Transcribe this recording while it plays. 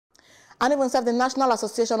And even the National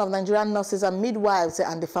Association of Nigerian Nurses and Midwives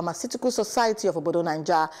and the Pharmaceutical Society of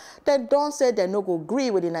Nigeria, they don't say they no go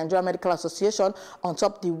agree with the Nigerian Medical Association on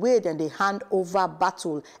top the way that they hand over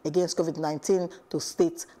battle against COVID-19 to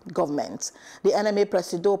state governments. The NMA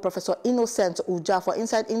Presido, Prof Innocent Ujah, for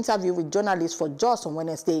inside interview with journalists for Jos on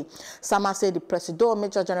Wednesday, Sama said the Presido,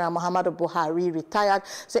 Major General Muhammadu Buhari, retired,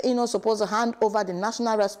 say he no supposed to hand over the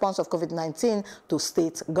national response of COVID-19 to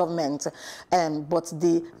state government. But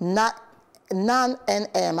the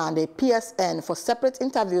NAN-NM and the PSN, for separate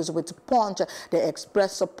interviews with Punch, they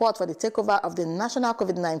expressed support for the takeover of the national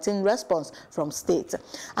COVID-19 response from state.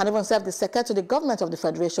 And even served the secretary to the government of the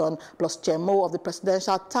Federation plus chairman of the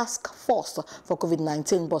Presidential Task Force for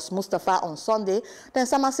COVID-19, Boss Mustafa, on Sunday. Then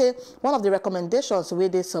Sama say one of the recommendations where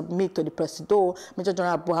they submit to the Presido, Major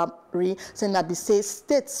General Buhari, saying that say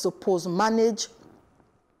states suppose manage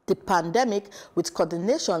the pandemic with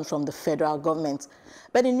coordination from the federal government.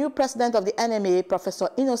 But the new president of the NMA, Prof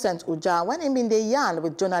Innocent Ujah, when he been the yarn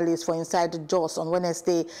with journalists for inside Jos on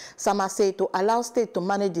Wednesday, Sama say to allow state to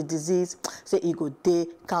manage the disease, say it go dey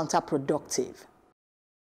counterproductive.